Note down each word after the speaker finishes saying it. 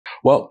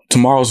Well,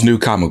 tomorrow's new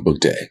comic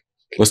book day.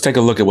 Let's take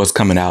a look at what's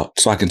coming out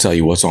so I can tell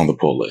you what's on the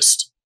pull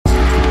list.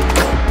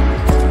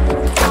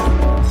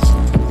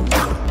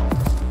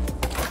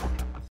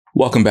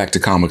 Welcome back to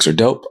Comics Are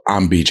Dope.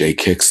 I'm BJ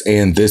Kicks,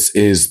 and this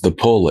is the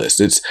pull list.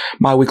 It's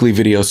my weekly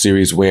video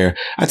series where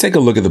I take a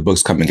look at the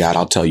books coming out.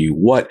 I'll tell you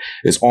what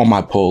is on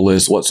my pull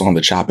list, what's on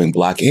the chopping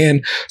block,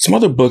 and some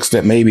other books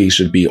that maybe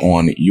should be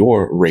on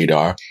your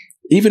radar,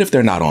 even if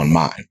they're not on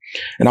mine.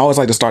 And I always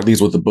like to start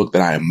these with the book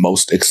that I am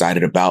most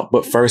excited about.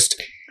 But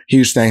first,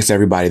 huge thanks to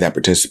everybody that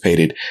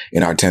participated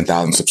in our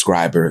 10,000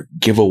 subscriber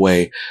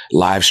giveaway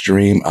live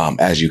stream.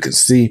 As you can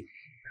see,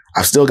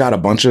 I've still got a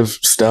bunch of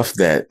stuff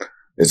that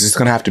is just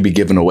going to have to be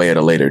given away at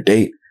a later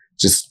date.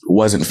 Just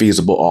wasn't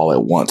feasible all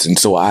at once. And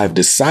so I've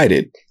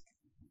decided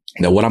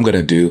that what I'm going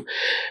to do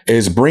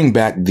is bring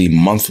back the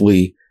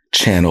monthly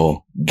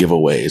channel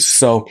giveaways.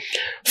 So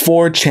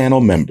for channel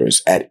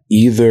members at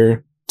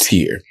either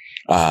tier,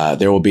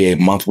 there will be a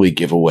monthly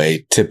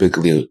giveaway,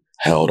 typically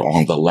held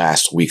on the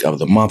last week of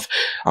the month.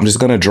 I'm just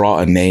going to draw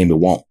a name. It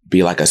won't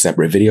be like a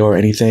separate video or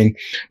anything,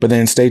 but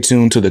then stay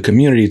tuned to the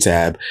community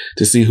tab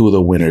to see who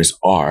the winners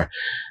are.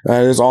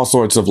 There's all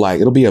sorts of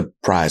it'll be a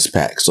prize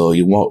pack. So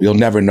you'll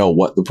never know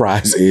what the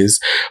prize is,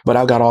 but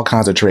I've got all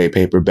kinds of trade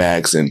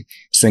paperbacks and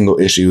single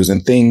issues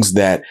and things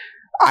that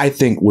I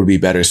think would be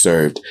better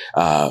served,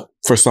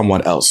 for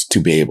someone else to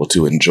be able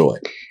to enjoy.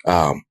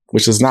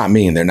 Which does not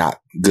mean they're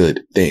not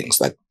good things.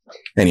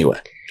 Anyway,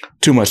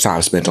 too much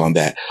time spent on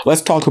that.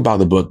 Let's talk about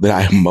the book that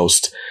I am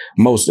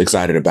most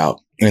excited about.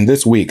 And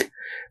this week,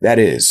 that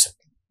is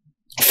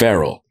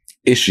Feral,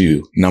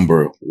 issue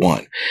number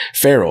 1.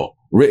 Feral,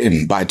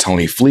 written by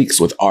Tony Fleecs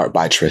with art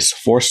by Trish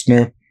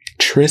Forstner.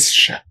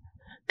 Trish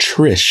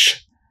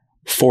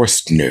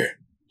Forstner,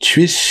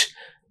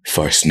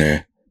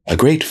 a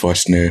great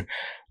Forstner.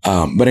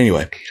 But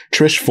anyway,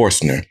 Trish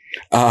Forstner.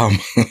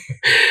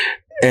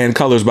 And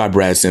colors by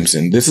Brad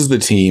Simpson. This is the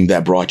team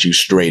that brought you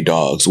Stray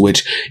Dogs,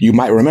 which you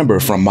might remember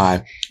from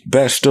my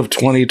best of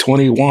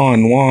 2021,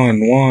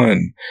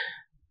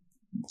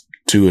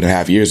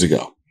 2.5 years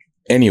ago.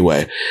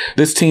 Anyway,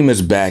 this team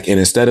is back, and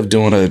instead of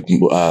doing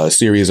a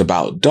series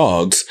about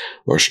dogs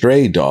or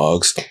stray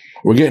dogs,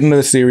 we're getting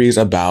a series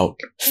about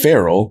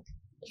feral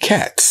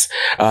cats.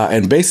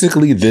 And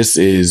basically this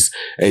is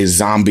a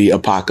zombie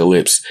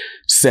apocalypse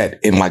set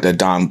in a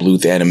Don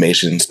Bluth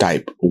animations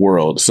type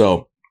world.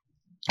 So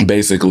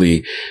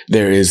basically,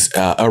 there is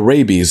a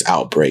rabies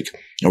outbreak,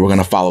 and we're going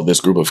to follow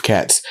this group of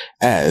cats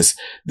as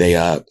they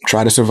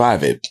try to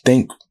survive it.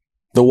 Think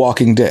The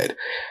Walking Dead.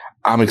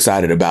 I'm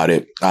excited about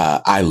it.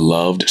 I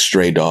loved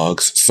Stray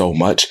Dogs so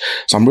much,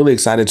 so I'm really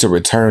excited to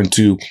return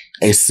to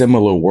a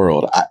similar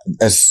world.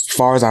 As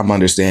far as I'm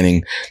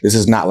understanding, this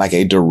is not like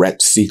a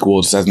direct sequel.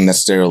 It doesn't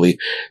necessarily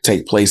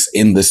take place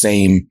in the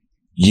same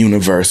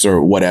universe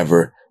or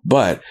whatever,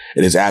 but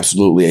it is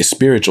absolutely a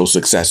spiritual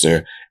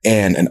successor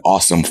and an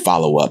awesome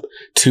follow-up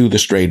to the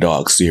Stray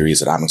Dogs series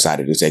that I'm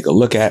excited to take a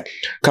look at.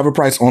 Cover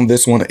price on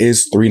this one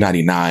is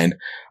 $3.99.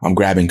 I'm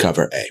grabbing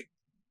cover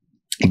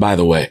A. By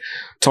the way,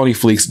 Tony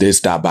Fleecs did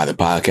stop by the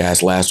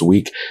podcast last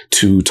week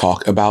to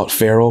talk about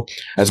Feral,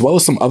 as well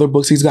as some other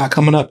books he's got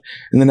coming up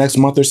in the next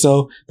month or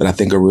so that I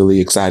think are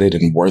really excited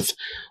and worth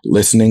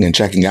listening and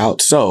checking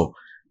out. So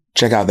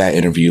check out that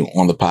interview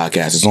on the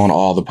podcast. It's on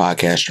all the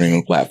podcast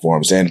streaming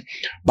platforms. And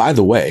by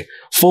the way,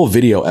 full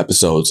video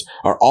episodes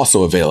are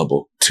also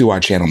available to our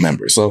channel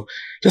members. So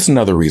just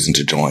another reason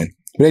to join.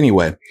 But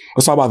anyway,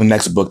 let's talk about the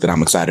next book that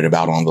I'm excited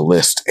about on the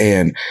list.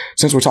 And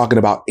since we're talking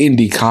about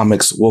indie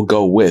comics, we'll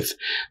go with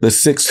The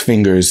Six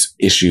Fingers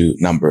issue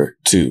number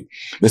 2.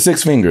 The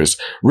Six Fingers,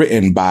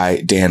 written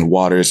by Dan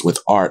Waters with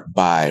art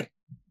by,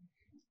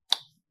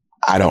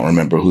 I don't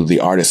remember who the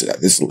artist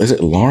is. Is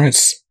it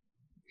Lawrence?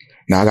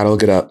 Now I got to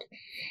look it up.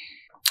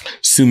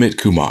 Sumit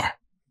Kumar.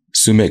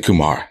 Sumit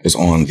Kumar is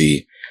on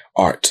the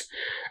art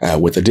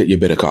with Aditya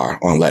Bidikar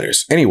on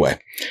letters. Anyway,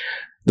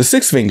 The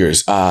Six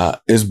Fingers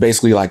is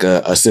basically like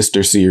a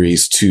sister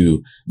series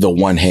to The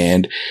One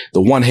Hand.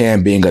 The One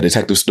Hand being a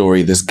detective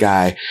story. This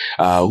guy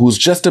who's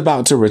just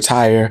about to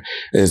retire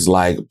is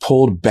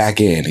pulled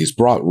back in. He's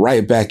brought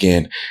right back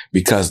in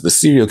because the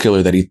serial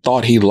killer that he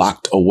thought he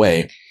locked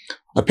away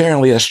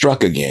apparently has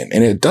struck again,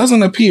 and it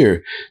doesn't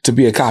appear to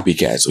be a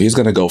copycat. So he's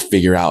going to go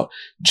figure out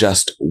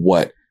just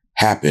what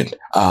happened.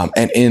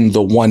 And in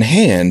The One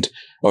Hand,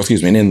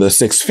 and in The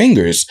Six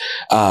Fingers,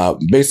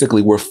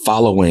 basically we're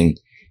following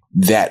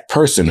that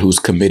person who's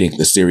committing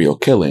the serial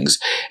killings.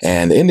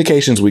 And the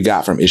indications we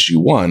got from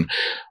issue 1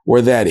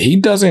 were that he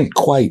doesn't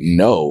quite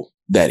know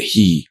that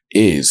he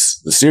is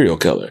the serial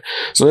killer.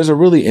 So there's a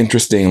really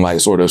interesting,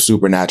 sort of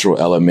supernatural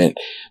element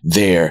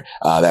there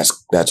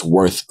that's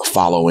worth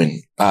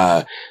following.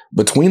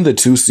 Between the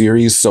two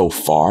series so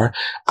far,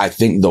 I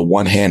think The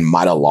One Hand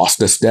might have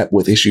lost a step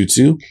with issue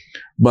 2,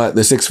 but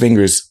The Six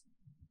Fingers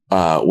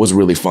was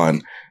really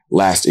fun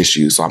last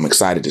issue. So I'm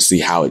excited to see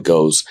how it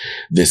goes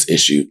this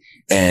issue,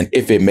 and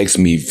if it makes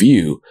me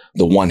view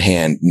The One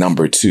Hand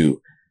number 2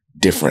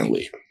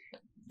 differently.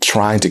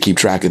 Trying to keep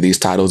track of these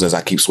titles as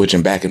I keep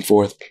switching back and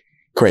forth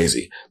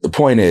Crazy. The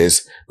point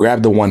is,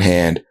 grab the one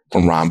hand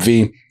from Rom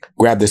V,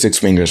 grab the 6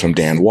 fingers from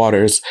Dan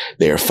Waters.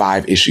 They are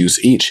 5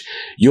 issues each.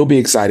 You'll be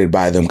excited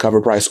by them.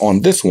 Cover price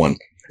on this one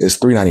is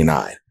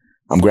 $3.99.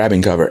 I'm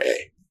grabbing cover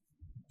A.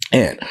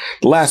 And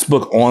the last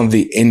book on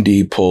the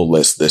indie pull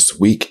list this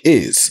week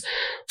is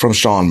from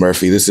Sean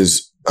Murphy. This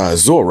is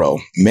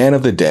Zorro, Man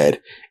of the Dead,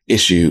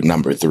 issue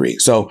number 3.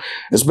 So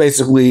it's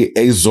basically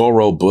a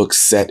Zorro book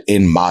set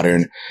in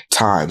modern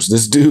times.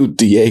 This dude,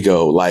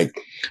 Diego,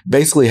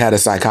 basically had a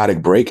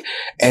psychotic break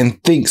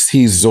and thinks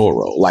he's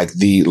Zorro, like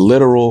the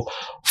literal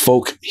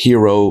folk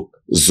hero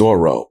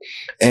Zorro.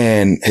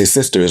 And his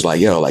sister is like,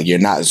 yo, you're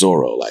not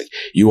Zorro.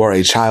 You are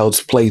a child's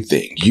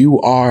plaything. You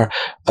are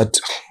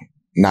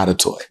not a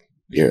toy.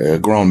 You're a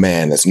grown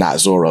man that's not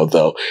Zorro,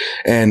 though.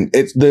 And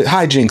the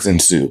hijinks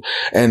ensue.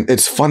 And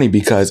it's funny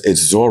because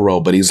it's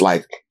Zorro, but he's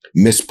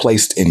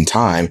misplaced in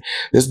time.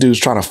 This dude's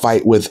trying to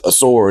fight with a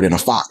sword and a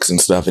fox and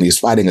stuff, and he's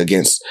fighting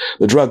against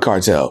the drug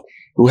cartel,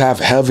 who have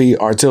heavy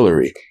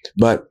artillery.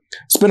 But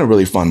it's been a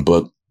really fun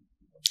book.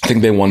 I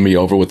think they won me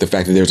over with the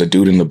fact that there's a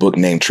dude in the book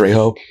named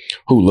Trejo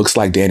who looks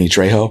like Danny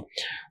Trejo.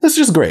 It's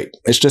just great.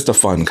 It's just a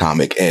fun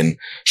comic. And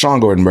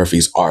Sean Gordon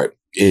Murphy's art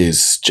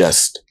is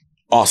just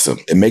awesome.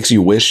 It makes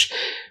you wish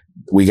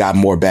we got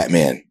more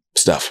Batman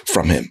stuff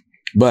from him.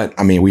 But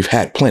I mean, we've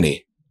had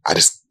plenty. I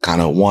just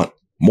kind of want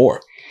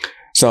more.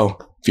 So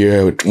if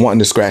you're wanting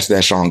to scratch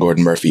that Sean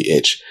Gordon Murphy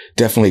itch,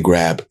 definitely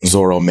grab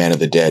Zorro, Man of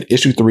the Dead.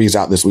 Issue 3 is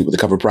out this week with a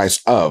cover price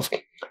of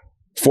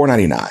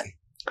 $4.99.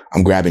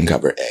 I'm grabbing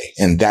cover A.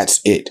 And that's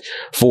it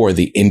for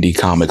the indie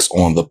comics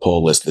on the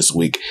pull list this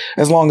week.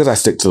 As long as I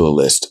stick to the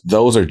list,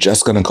 those are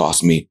just going to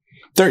cost me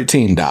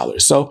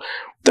 $13. So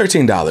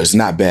 $13,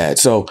 not bad.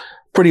 So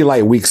pretty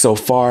light week so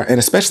far. And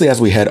especially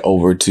as we head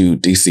over to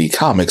DC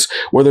Comics,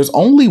 where there's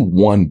only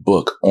one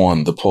book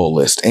on the pull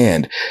list.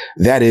 And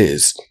that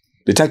is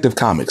Detective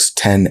Comics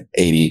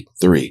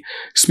 1083.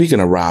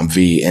 Speaking of Rom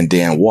V and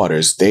Dan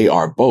Waters, they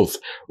are both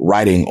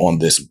writing on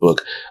this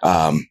book.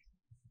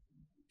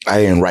 I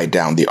didn't write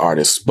down the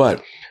artists,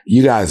 but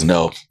you guys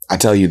know, I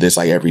tell you this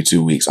every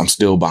 2 weeks, I'm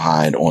still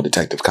behind on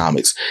Detective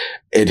Comics.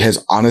 It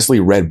has honestly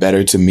read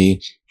better to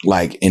me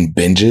in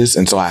binges.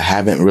 And so I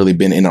haven't really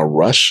been in a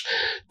rush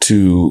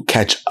to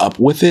catch up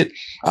with it.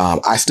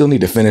 I still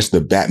need to finish the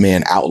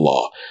Batman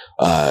Outlaw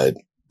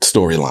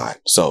storyline.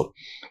 So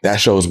that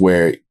shows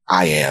where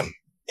I am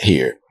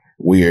here.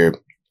 We're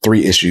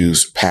 3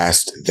 issues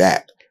past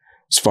that,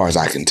 as far as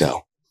I can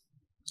tell.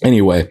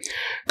 Anyway,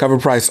 cover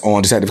price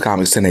on Detective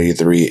Comics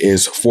 1083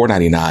 is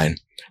 $4.99.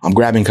 I'm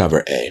grabbing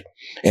cover A.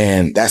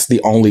 And that's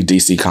the only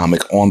DC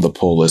comic on the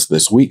pull list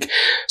this week.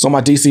 So my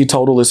DC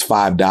total is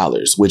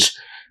 $5, which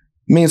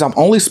means I'm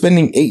only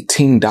spending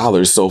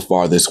 $18 so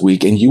far this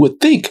week. And you would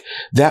think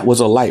that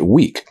was a light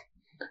week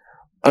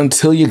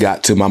until you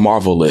got to my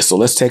Marvel list. So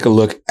let's take a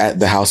look at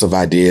the House of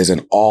Ideas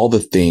and all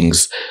the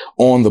things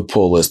on the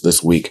pull list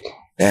this week.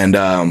 And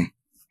we're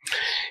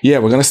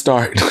going to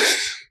start.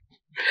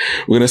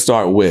 We're going to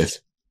start with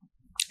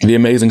The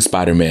Amazing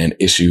Spider-Man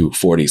issue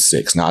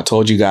 46. Now, I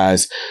told you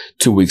guys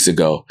 2 weeks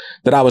ago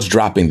that I was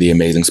dropping The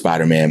Amazing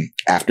Spider-Man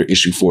after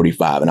issue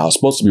 45, and I was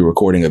supposed to be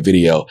recording a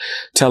video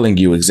telling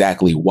you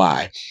exactly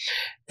why.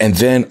 And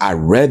then I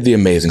read The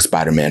Amazing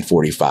Spider-Man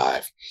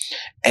 45,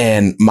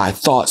 and my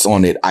thoughts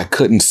on it, I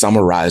couldn't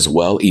summarize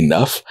well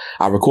enough.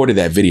 I recorded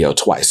that video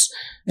twice,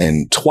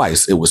 and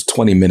twice it was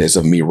 20 minutes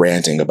of me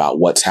ranting about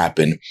what's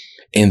happened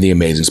in The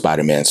Amazing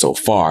Spider-Man so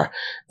far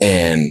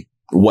and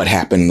what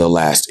happened in the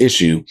last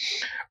issue.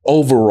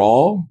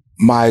 Overall,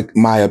 my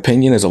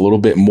opinion is a little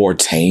bit more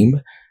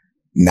tame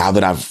now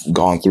that I've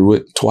gone through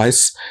it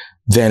twice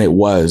than it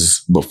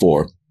was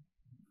before.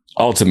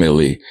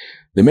 Ultimately,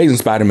 The Amazing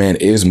Spider-Man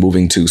is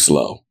moving too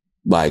slow,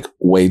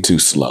 way too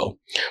slow,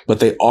 but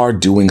they are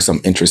doing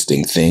some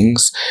interesting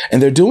things, and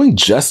they're doing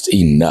just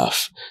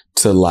enough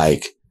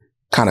to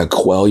kind of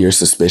quell your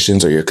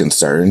suspicions or your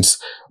concerns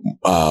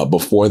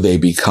before they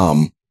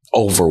become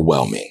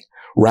overwhelming.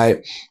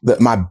 Right?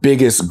 My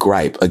biggest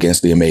gripe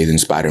against The Amazing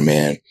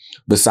Spider-Man,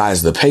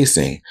 besides the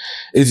pacing,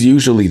 is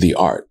usually the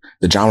art.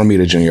 The John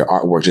Romita Jr.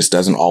 artwork just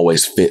doesn't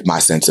always fit my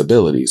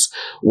sensibilities.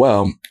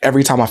 Well,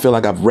 every time I feel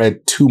like I've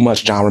read too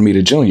much John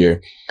Romita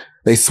Jr.,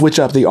 they switch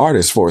up the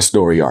artist for a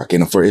story arc.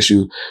 And for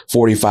issue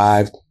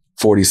 45,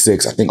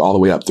 46, I think all the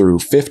way up through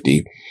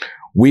 50,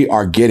 we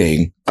are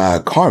getting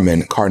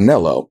Carmen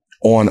Carnello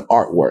on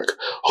artwork,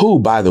 who,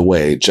 by the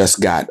way,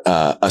 just got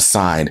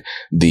assigned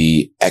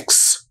the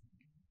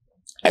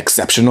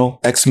Exceptional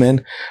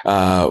X-Men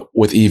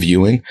with Eve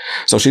Ewing.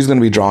 So she's going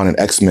to be drawing an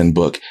X-Men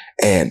book.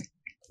 And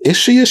is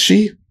she a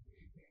she?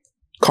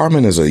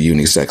 Carmen is a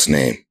unisex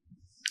name.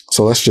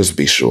 So let's just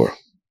be sure.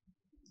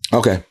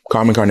 Okay.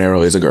 Carmen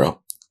Carnero is a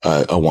girl,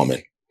 a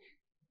woman,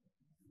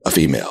 a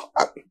female,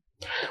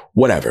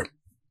 whatever.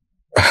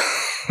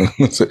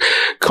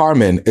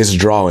 Carmen is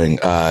drawing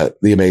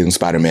The Amazing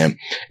Spider-Man.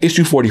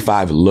 Issue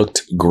 45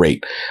 looked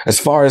great. As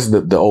far as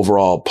the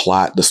overall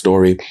plot, the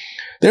story,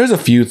 there's a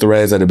few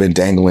threads that have been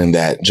dangling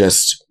that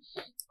just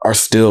are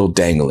still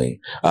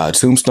dangling.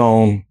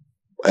 Tombstone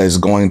is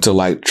going to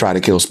like try to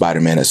kill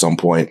Spider-Man at some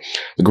point.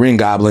 The Green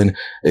Goblin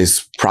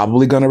is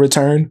probably going to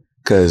return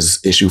because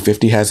issue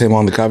 50 has him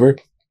on the cover.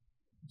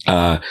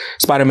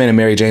 Spider-Man and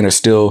Mary Jane are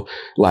still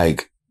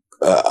like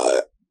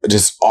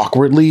just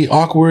awkwardly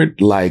awkward,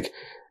 like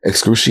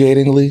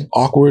excruciatingly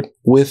awkward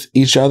with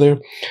each other.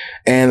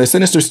 And the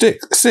Sinister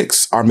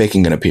Six are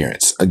making an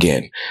appearance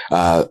again,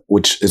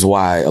 which is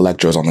why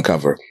Electro's on the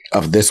cover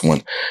of this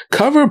one.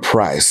 Cover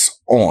price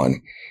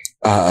on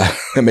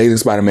Amazing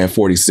Spider-Man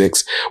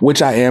 46,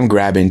 which I am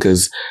grabbing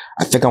because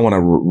I think I want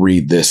to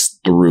read this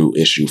through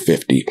issue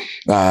 50.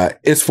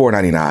 It's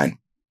 $4.99 and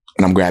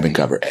I'm grabbing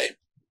cover A.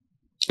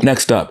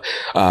 Next up,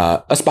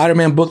 a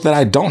Spider-Man book that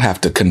I don't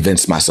have to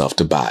convince myself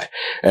to buy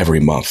every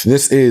month.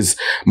 This is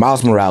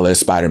Miles Morales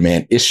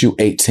Spider-Man issue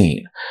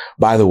 18.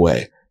 By the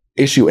way,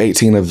 issue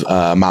 18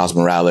 of Miles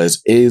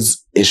Morales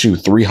is issue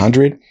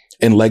 300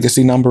 in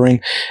legacy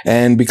numbering.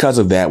 And because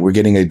of that, we're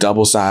getting a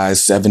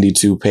double-sized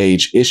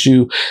 72-page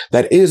issue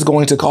that is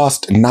going to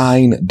cost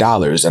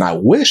 $9. And I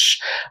wish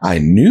I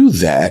knew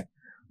that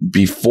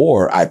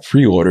before I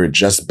pre-ordered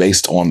just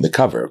based on the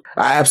cover.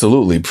 I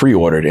absolutely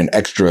pre-ordered an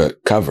extra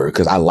cover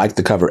because I like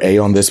the cover A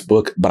on this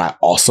book, but I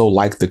also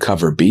like the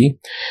cover B.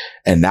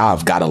 And now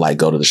I've got to like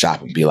go to the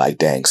shop and be like,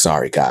 dang,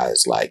 sorry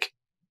guys, like,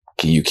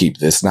 can you keep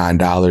this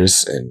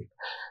 $9? And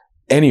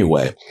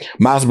anyway,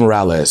 Miles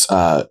Morales,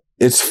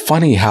 it's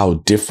funny how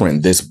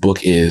different this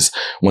book is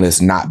when it's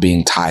not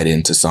being tied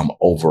into some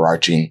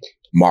overarching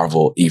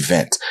Marvel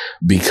event,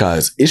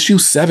 because issue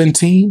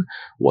 17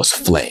 was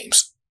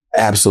flames.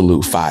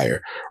 Absolute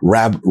fire.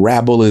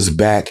 Rabble is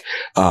back.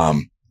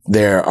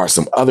 There are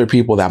some other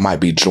people that might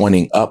be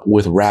joining up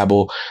with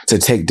Rabble to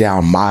take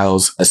down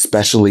Miles,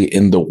 especially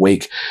in the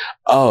wake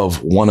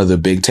of one of the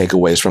big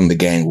takeaways from the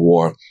gang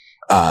war.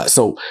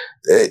 So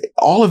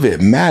all of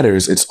it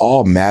matters. It's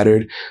all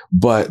mattered,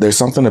 but there's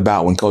something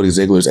about when Cody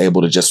Ziglar is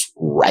able to just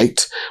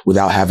write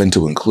without having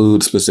to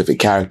include specific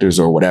characters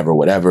or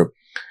whatever.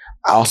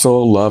 I also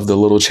love the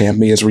little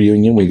Champions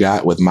reunion we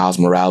got with Miles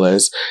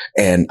Morales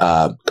and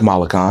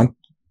Kamala Khan.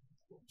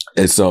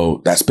 And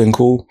so that's been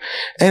cool.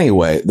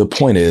 Anyway, the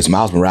point is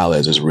Miles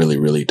Morales is really,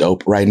 really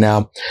dope right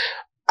now,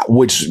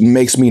 which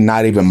makes me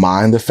not even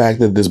mind the fact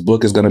that this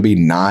book is going to be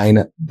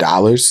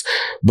 $9,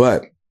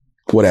 but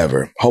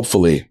whatever.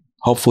 Hopefully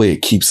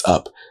it keeps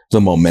up the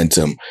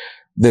momentum.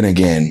 Then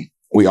again,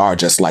 we are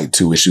just like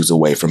 2 issues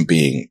away from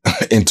being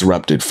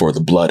interrupted for the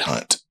blood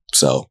hunt.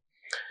 So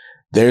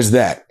there's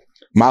that.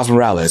 Miles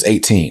Morales,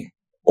 18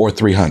 or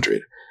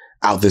 300,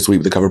 out this week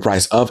with a cover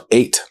price of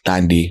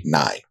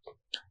 $8.99.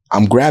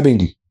 I'm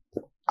grabbing,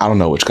 I don't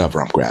know which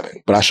cover I'm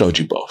grabbing, but I showed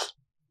you both.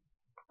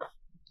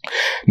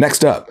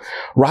 Next up,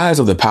 Rise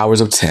of the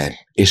Powers of 10,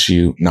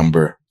 issue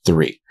number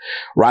 3.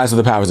 Rise of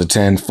the Powers of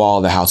 10, Fall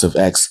of the House of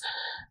X.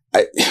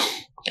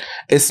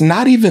 It's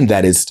not even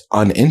that it's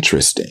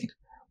uninteresting.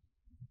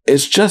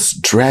 It's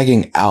just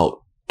dragging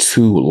out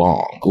too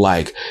long.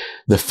 Like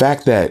the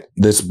fact that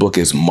this book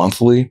is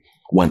monthly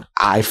when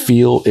I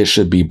feel it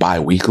should be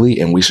bi-weekly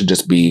and we should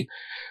just be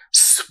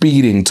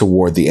speeding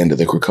toward the end of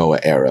the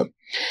Krakoa era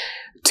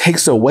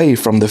takes away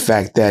from the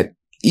fact that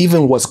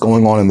even what's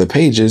going on in the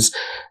pages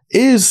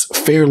is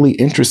fairly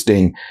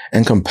interesting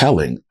and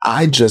compelling.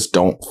 I just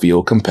don't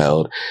feel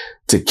compelled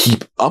to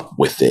keep up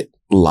with it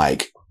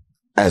like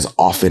as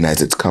often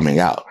as it's coming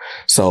out.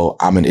 So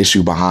I'm an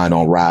issue behind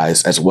on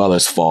Rise as well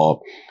as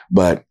Fall,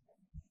 but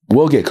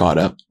we'll get caught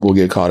up.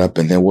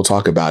 And then we'll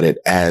talk about it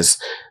as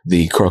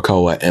the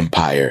Krakoa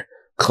Empire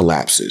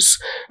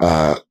collapses.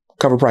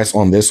 Cover price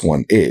on this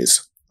one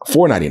is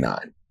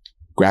 $4.99.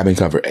 Grabbing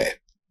cover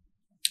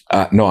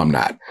A. No, I'm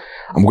not.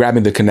 I'm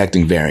grabbing the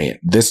connecting variant.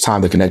 This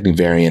time the connecting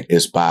variant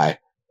is by,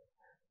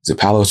 is it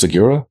Paulo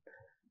Segura?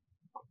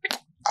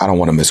 I don't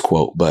want to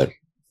misquote, but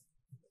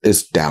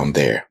it's down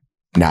there.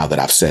 Now that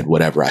I've said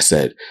whatever I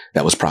said,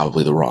 that was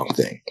probably the wrong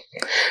thing.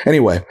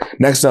 Anyway,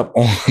 next up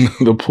on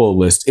the pull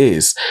list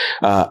is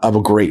of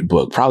a great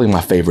book, probably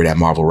my favorite at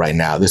Marvel right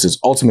now. This is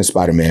Ultimate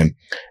Spider-Man,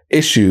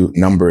 issue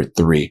number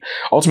 3.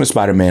 Ultimate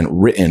Spider-Man,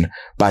 written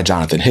by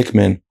Jonathan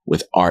Hickman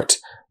with art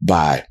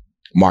by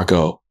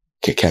Marco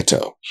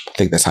Checchetto. I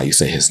think that's how you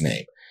say his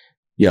name.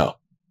 Yo,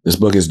 this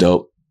book is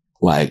dope.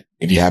 Like,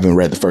 if you haven't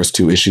read the first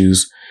 2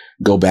 issues,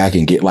 go back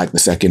and get like the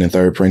second and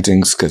third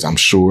printings, because I'm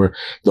sure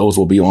those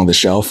will be on the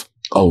shelf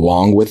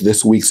along with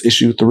this week's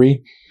issue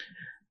 3.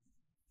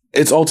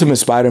 It's Ultimate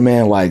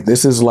Spider-Man. Like,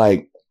 this is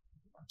like,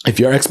 if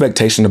your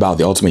expectation about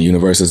the Ultimate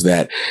Universe is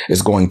that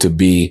it's going to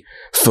be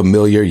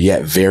familiar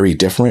yet very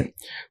different,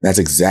 that's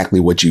exactly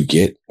what you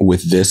get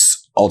with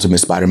this Ultimate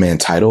Spider-Man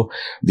title.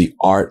 The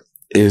art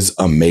is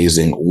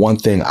amazing. One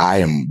thing I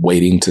am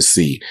waiting to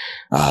see,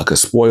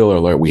 because spoiler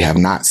alert, we have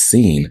not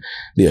seen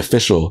the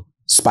official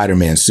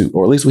Spider-Man suit,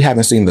 or at least we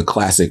haven't seen the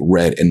classic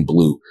red and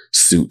blue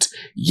suit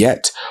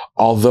yet,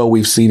 although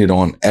we've seen it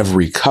on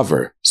every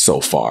cover so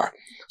far.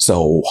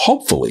 So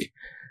hopefully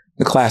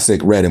the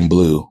classic red and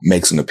blue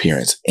makes an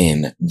appearance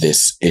in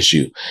this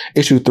issue.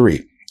 Issue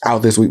 3,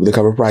 out this week with a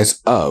cover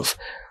price of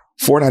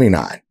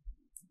 $4.99.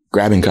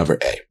 Grabbing cover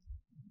A.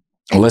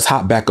 let's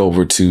hop back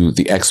over to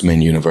the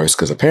X-Men universe,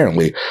 because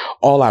apparently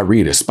all I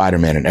read is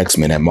Spider-Man and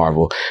X-Men at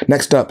Marvel.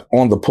 Next up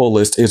on the pull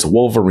list is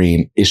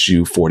Wolverine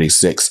issue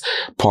 46,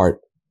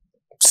 part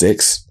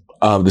 6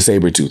 of the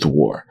Sabretooth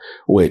War,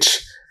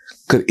 which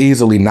could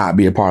easily not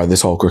be a part of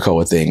this whole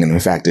Krakoa thing. And in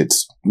fact,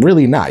 it's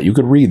really not. You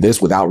could read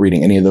this without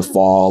reading any of the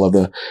Fall of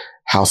the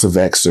House of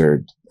X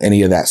or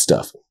any of that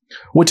stuff,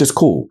 which is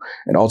cool.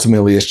 And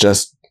ultimately, it's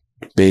just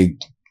big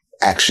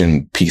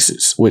action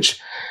pieces,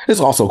 which is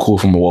also cool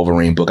from a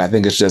Wolverine book. I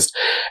think it's just,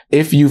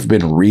 if you've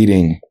been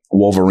reading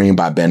Wolverine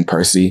by Ben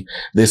Percy,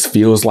 this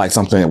feels like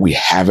something that we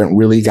haven't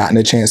really gotten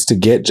a chance to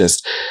get,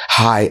 just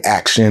high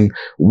action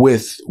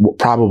with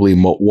probably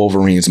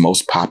Wolverine's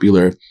most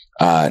popular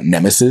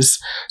nemesis.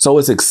 So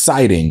it's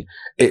exciting.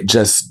 It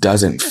just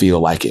doesn't feel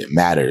like it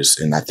matters.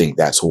 And I think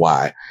that's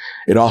why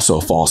it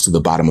also falls to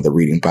the bottom of the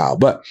reading pile.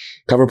 But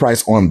cover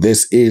price on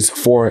this is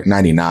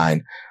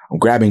 $4.99. I'm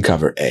grabbing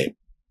cover A.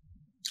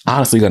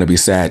 Honestly going to be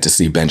sad to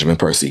see Benjamin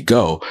Percy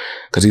go,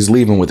 because he's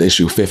leaving with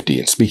issue 50.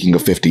 And speaking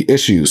of 50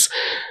 issues,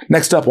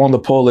 next up on the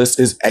pull list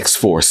is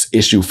X-Force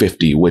issue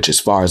 50, which, as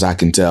far as I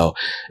can tell,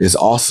 is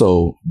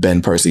also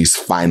Ben Percy's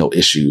final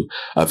issue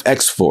of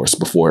X-Force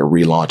before it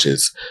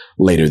relaunches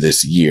later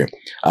this year.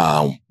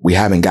 We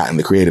haven't gotten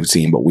the creative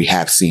team, but we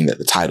have seen that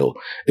the title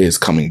is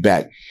coming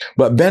back.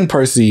 But Ben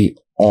Percy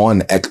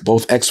on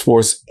both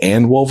X-Force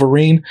and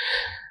Wolverine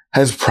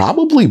has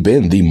probably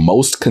been the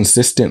most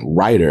consistent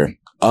writer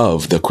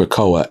of the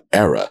Krakoa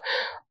era.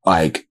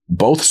 Like,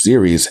 both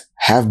series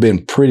have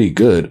been pretty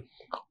good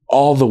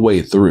all the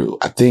way through.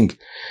 I think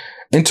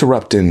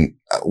interrupting,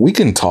 we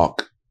can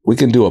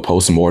do a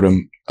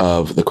postmortem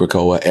of the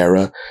Krakoa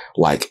era,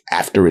 like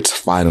after it's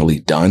finally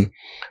done.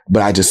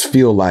 But I just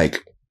feel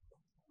like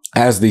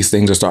as these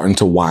things are starting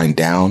to wind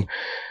down,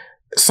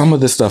 some of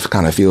this stuff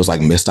kind of feels like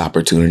missed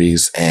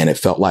opportunities. And it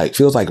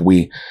feels like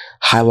we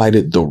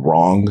highlighted the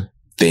wrong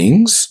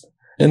things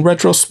in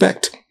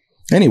retrospect.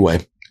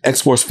 Anyway,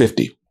 X-Force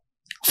 50,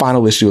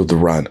 final issue of the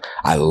run.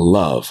 I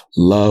love,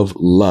 love,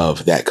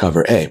 love that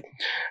cover A.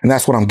 And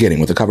that's what I'm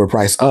getting with a cover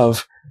price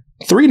of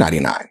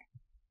 $3.99.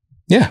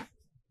 Yeah.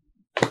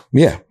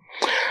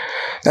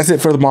 That's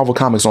it for the Marvel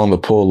Comics on the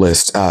pull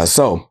list.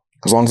 So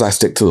as long as I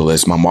stick to the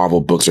list, my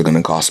Marvel books are going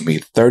to cost me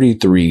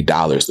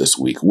 $33 this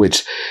week,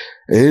 which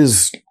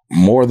is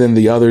more than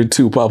the other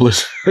two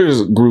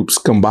publishers groups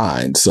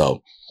combined.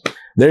 So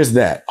there's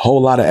that.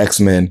 Whole lot of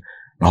X-Men,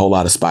 a whole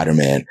lot of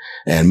Spider-Man,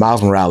 and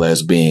Miles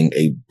Morales being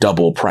a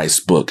double price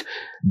book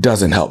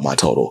doesn't help my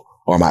total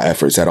or my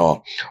efforts at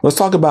all. Let's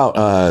talk about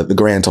the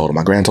grand total.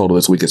 My grand total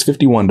this week is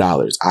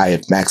 $51. I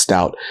have maxed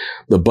out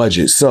the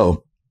budget.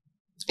 So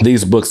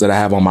these books that I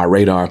have on my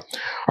radar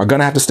are going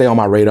to have to stay on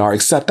my radar,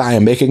 except I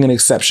am making an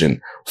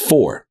exception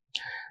for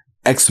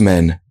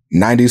X-Men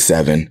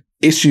 97,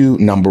 issue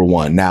number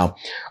 1. Now,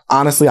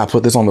 honestly, I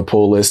put this on the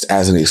pull list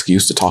as an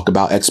excuse to talk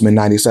about X-Men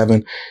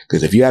 97,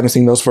 because if you haven't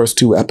seen those first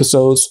 2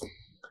 episodes,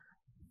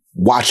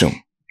 watch them.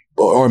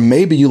 Or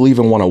maybe you'll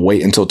even want to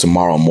wait until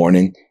tomorrow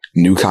morning,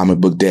 New Comic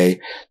Book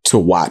Day, to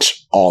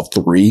watch all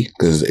 3,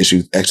 because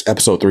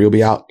episode 3 will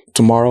be out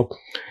tomorrow.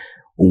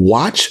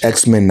 Watch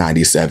X-Men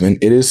 97.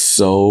 It is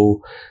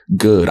so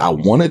good. I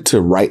wanted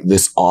to write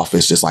this off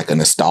as just like a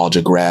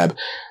nostalgia grab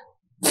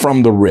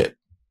from the rip.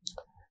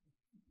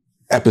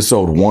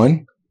 Episode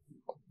 1,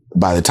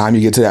 by the time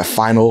you get to that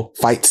final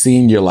fight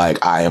scene, you're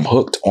like, I am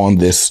hooked on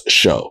this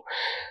show.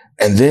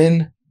 And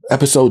then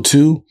episode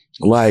 2,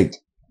 like,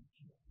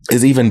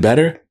 is even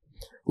better.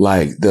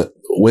 Like, the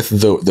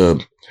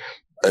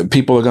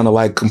people are going to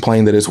like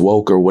complain that it's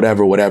woke or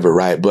whatever,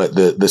 right? But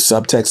the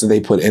subtext that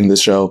they put in the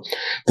show,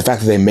 the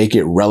fact that they make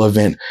it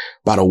relevant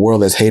about a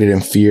world that's hated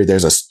and feared.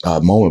 There's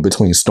a moment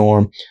between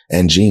Storm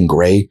and Jean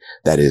Grey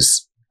that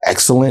is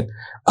excellent.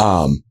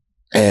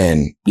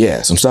 And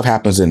yeah, some stuff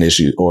happens in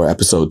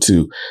episode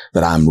 2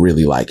 that I'm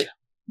really like,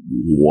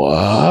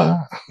 what?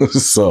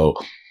 So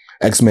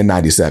X-Men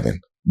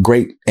 97.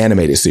 Great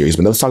animated series.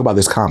 But let's talk about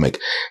this comic.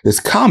 This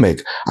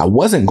comic I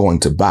wasn't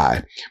going to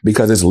buy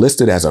because it's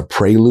listed as a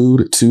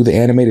prelude to the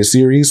animated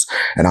series.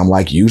 And I'm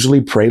like, usually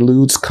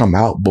preludes come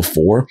out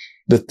before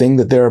the thing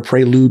that they're a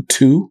prelude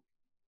to.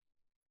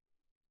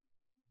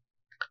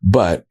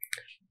 But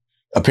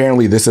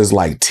apparently this is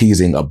like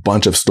teasing a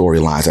bunch of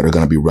storylines that are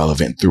going to be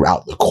relevant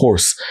throughout the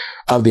course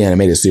of the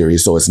animated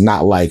series. So it's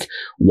not like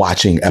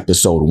watching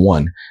episode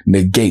 1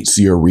 negates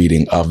your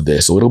reading of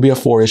this. So it'll be a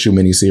 4-issue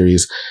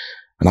miniseries.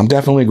 And I'm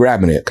definitely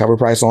grabbing it. Cover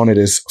price on it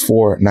is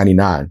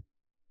 $4.99.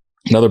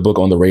 Another book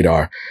on the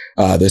radar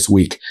this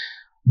week,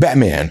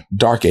 Batman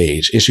Dark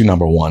Age, issue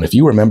number 1. If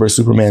you remember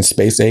Superman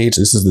Space Age,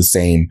 this is the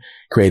same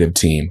creative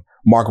team.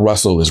 Mark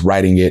Russell is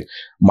writing it.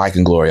 Mike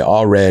and Gloria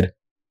Allred.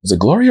 Is it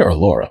Gloria or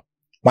Laura?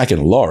 Mike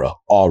and Laura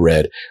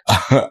Allred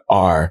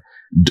are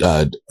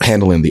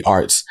handling the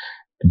arts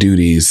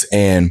duties.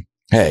 And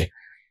hey,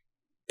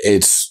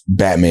 it's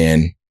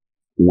Batman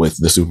with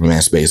the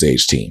Superman Space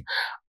Age team.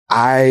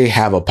 I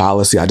have a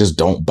policy. I just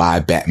don't buy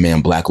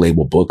Batman Black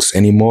Label books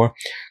anymore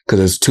because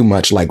there's too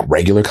much like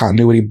regular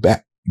continuity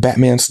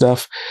Batman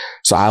stuff.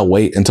 So I'll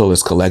wait until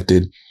it's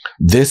collected.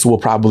 This will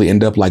probably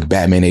end up like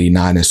Batman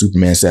 89 and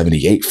Superman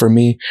 78 for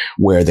me,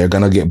 where they're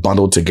going to get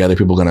bundled together.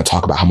 People are going to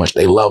talk about how much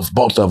they love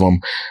both of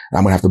them.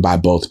 I'm going to have to buy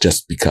both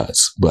just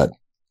because. But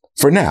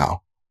for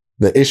now,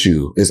 the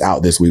issue is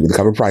out this week with a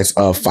cover price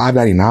of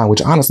 $5.99,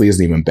 which honestly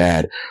isn't even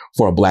bad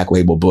for a Black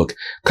Label book.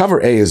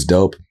 Cover A is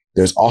dope.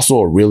 There's also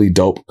a really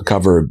dope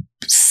cover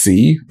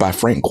C by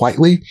Frank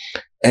Quitely.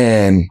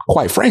 And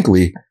quite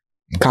frankly,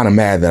 I'm kind of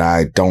mad that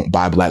I don't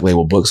buy Black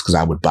Label books because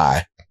I would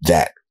buy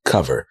that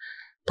cover.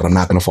 But I'm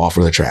not going to fall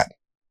for the trap.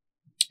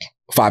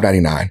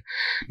 $5.99.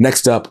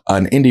 Next up,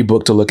 an indie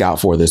book to look out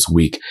for this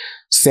week.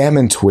 Sam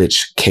and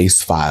Twitch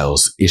Case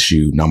Files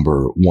issue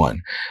number 1.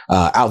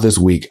 Out this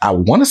week. I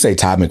want to say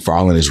Todd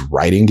McFarlane is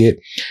writing it.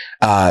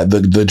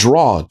 The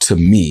draw to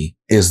me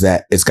is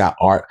that it's got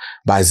art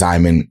by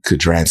Szymon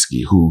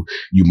Kudranski, who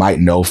you might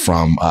know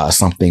from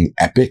Something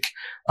Epic.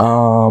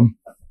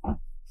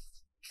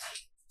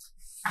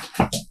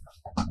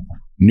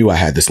 Knew I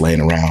had this laying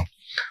around.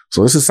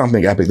 So this is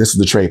Something Epic. This is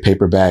the trade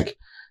paperback.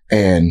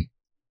 And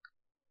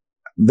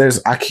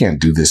I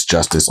can't do this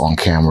justice on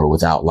camera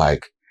without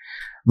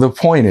the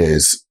point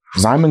is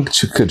Szymon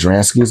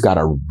Kudranski's got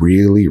a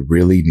really,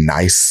 really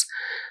nice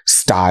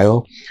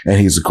style. And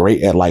he's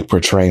great at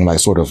portraying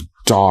sort of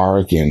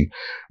dark and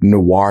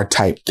noir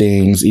type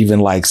things,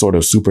 even sort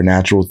of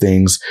supernatural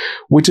things,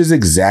 which is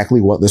exactly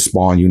what the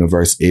Spawn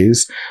universe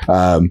is.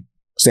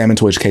 Sam and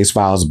Twitch Case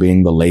Files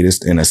being the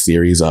latest in a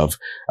series of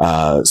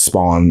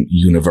Spawn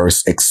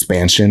universe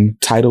expansion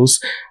titles.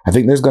 I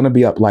think there's going to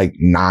be up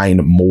 9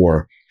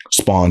 more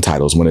Spawn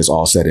titles when it's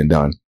all said and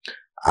done.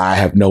 I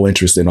have no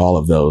interest in all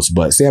of those,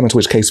 but Sam and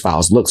Twitch Case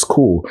Files looks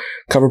cool.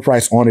 Cover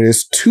price on it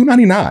is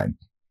 $2.99.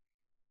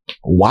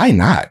 Why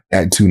not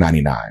at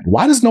 $2.99?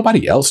 Why does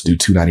nobody else do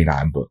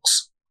 $2.99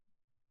 books?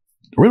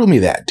 Riddle me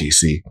that,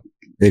 DC.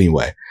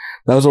 Anyway,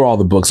 those are all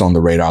the books on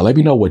the radar. Let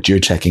me know what you're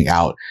checking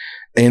out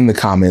in the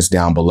comments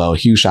down below.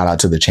 Huge shout out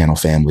to the channel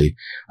family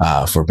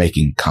for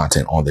making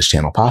content on this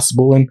channel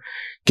possible and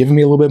giving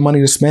me a little bit of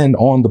money to spend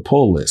on the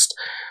pull list.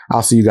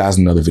 I'll see you guys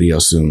in another video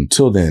soon.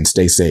 Till then,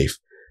 stay safe,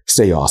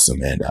 stay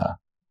awesome, and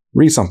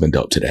read something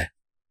dope today.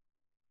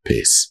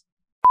 Peace.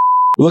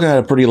 We're looking at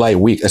a pretty light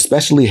week,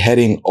 especially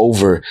heading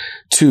over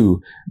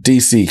to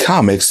DC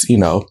Comics,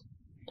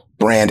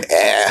 brand